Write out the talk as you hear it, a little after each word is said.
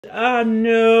I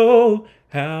know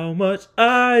how much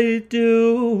I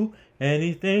do.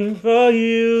 Anything for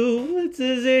you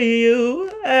to see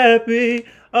you happy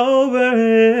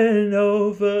over and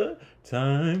over.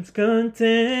 Times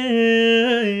continue.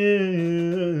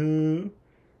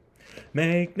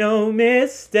 Make no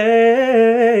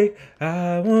mistake,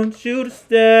 I want you to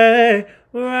stay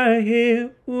right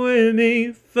here with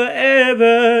me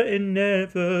forever and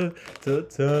ever till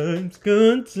times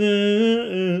continue.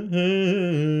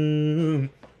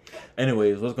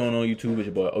 Anyways, what's going on YouTube? It's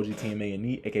your boy Ogtmane and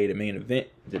Neat, aka the main event.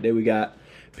 Today we got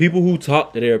people who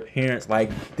talk to their parents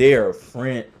like they're a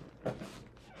friend.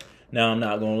 Now I'm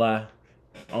not gonna lie,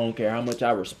 I don't care how much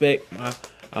I respect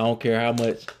I don't care how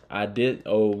much I did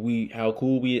or how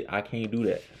cool we, I can't do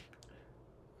that.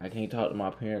 I can't talk to my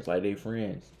parents like they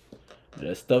friends.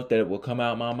 The stuff that will come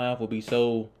out my mouth will be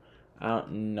so,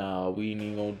 nah, we ain't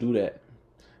even gonna do that.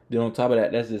 Then on top of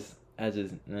that, I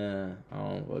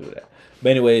don't wanna do that. But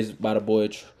anyways, by the boy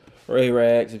Trey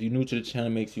Rags. If you're new to the channel,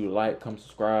 make sure you like, come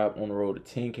subscribe. On the road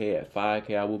to 10K at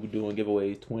 5K. I will be doing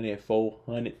giveaways 20 at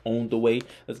 400 on the way.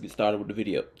 Let's get started with the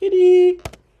video. Kitty.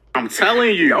 I'm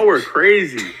telling you, y'all were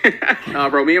crazy. Nah,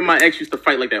 bro, me and my ex used to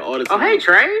fight like that all the time. Oh, hey,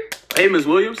 Trey. Hey, Ms.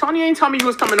 Williams. Tony ain't told me you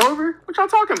was coming over. What y'all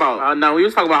talking about? No, we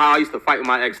was talking about how I used to fight with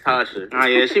my ex, Tasha. Oh,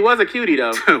 yeah, she was a cutie,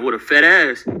 though. With a fat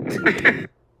ass.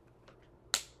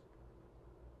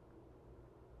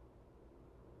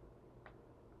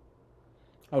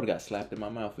 I would've got slapped in my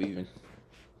mouth for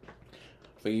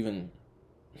even.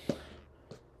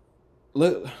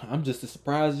 Look, I'm just as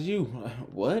surprised as you.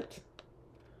 What?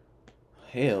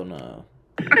 Hell no.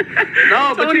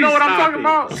 No, but you know what I'm talking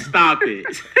about? Stop it.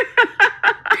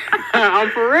 I'm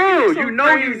for real. You know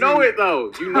it,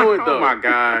 though. You know it, though. Oh, my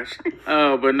gosh.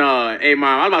 But no. Hey,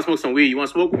 Mom, I'm about to smoke some weed. You want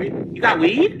to smoke with me? You got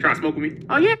weed? Try to smoke with me?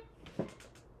 Oh, yeah.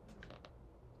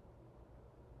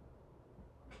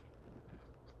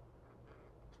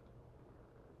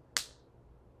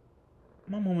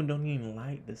 My mama don't even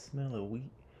like the smell of weed.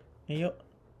 And yo,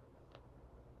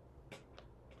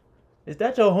 is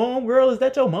that your home girl? Is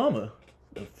that your mama?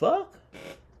 The fuck?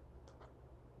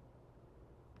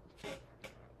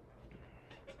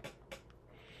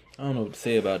 I don't know what to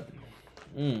say about it.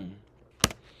 You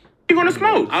gonna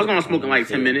smoke? I was gonna smoke in like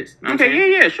 10 minutes.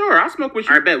 Okay, yeah, sure. I'll smoke with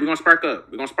you. All right, bet. We're gonna spark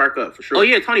up. We're gonna spark up for sure. Oh,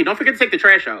 yeah, Tony, don't forget to take the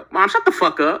trash out. Mom, shut the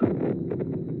fuck up.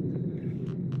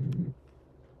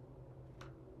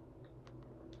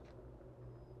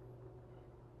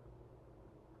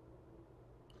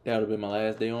 That would have been my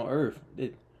last day on earth.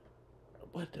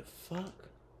 What the fuck?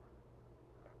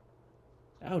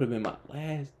 That would have been my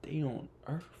last day on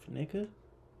earth, nigga.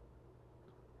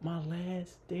 My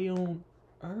last day on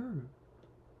earth.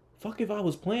 Fuck if I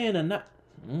was playing or not.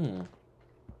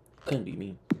 Couldn't be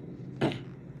me.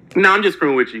 No, I'm just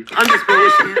screwing with you.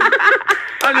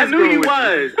 I knew you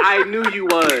was.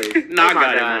 No, I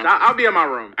got it, Mom. I'll be in my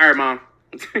room. All right, Mom.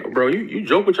 Bro, you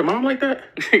joke with your mom like that?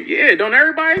 Yeah, don't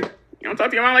everybody? You don't talk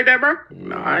to your mom like that, bro?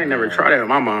 No, I ain't never tried that with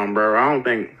my mom, bro. I don't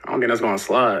think that's gonna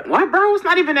slide. What, bro? It's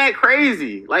not even that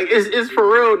crazy. Like, it's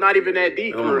for real, not even that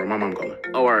deep. Hold on, bro. My mom calling.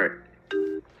 Oh, all right.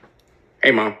 Hey,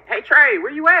 Mom. Hey, Trey,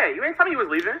 where you at? You ain't tell me you was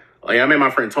leaving. Oh, yeah, I'm at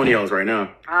my friend Tonio's right now.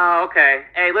 Oh, okay.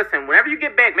 Hey, listen, whenever you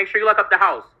get back, make sure you lock up the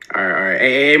house. All right.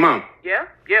 Hey, Mom. Yeah?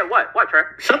 Yeah, what? What, Trey?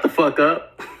 Shut the fuck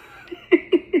up.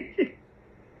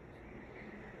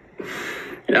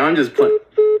 Yeah, I'm just playing.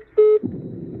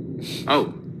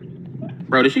 Oh.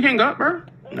 Bro, did she hang up, bro?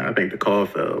 No, I think the call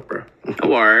fell, bro.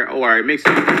 Oh, all right. Makes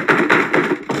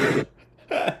sense.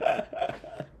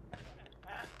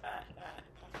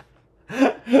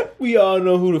 We all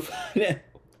know who the fuck that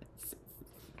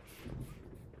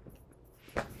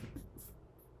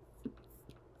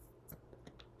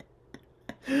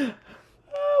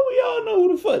we all know who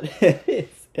the fuck that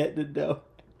is at the door.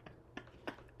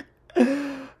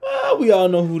 We all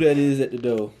know who that is at the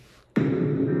door.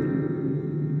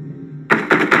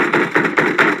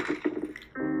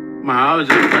 I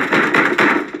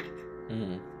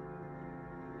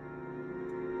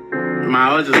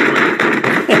was just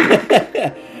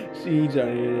She ain't trying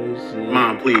to hear that shit.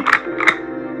 Mom, please.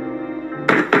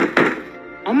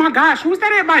 Oh my gosh, who's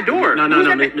that at my door? No,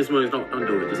 Miss Williams, don't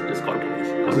do it. Just call the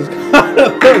police. Just call the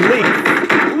police.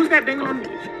 Who's that thing on me?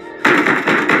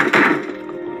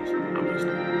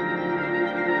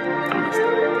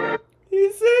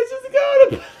 He said just call the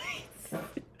police.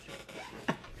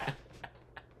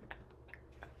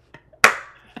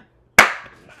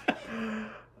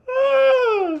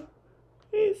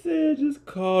 He said just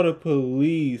call the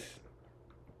police.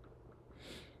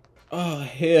 Oh,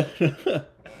 hell.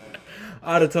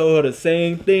 I'd have told her the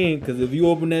same thing, because if you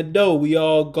open that door, we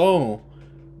all gone.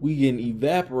 We getting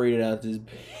evaporated out this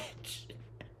bitch.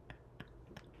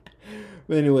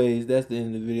 But anyways, that's the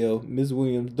end of the video. Miss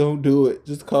Williams, don't do it.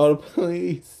 Just call the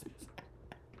police.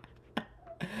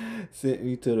 Sent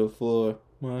me to the floor.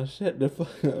 Man, shut the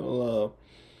fuck up.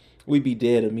 We be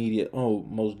dead immediate. Oh,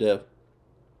 most deaf.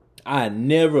 I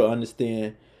never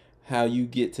understand how you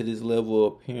get to this level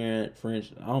of parent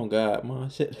friendship. Oh God, man,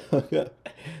 shut the fuck up.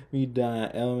 Me dying.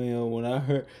 LML, when I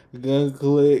heard gun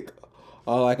click,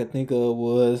 all I could think of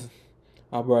was,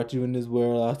 I brought you in this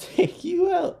world, I'll take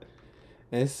you out.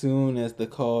 As soon as the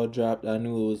call dropped, I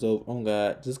knew it was over. Oh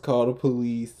God, just call the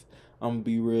police. I'm gonna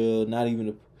be real. Not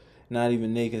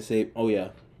even they can say, oh yeah.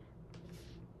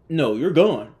 No, you're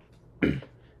gone.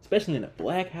 Especially in a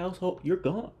black household, you're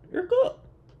gone. You're cooked.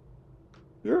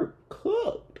 You're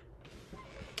cooked.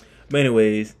 But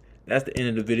anyways, that's the end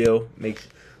of the video. Make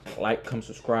sure like, come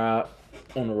subscribe.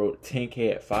 On the road to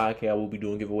 10K at 5K. I will be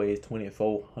doing giveaways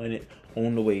 2400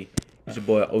 on the way. It's your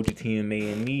boy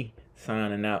Ogtmane and me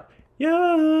signing out.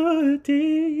 Yeah,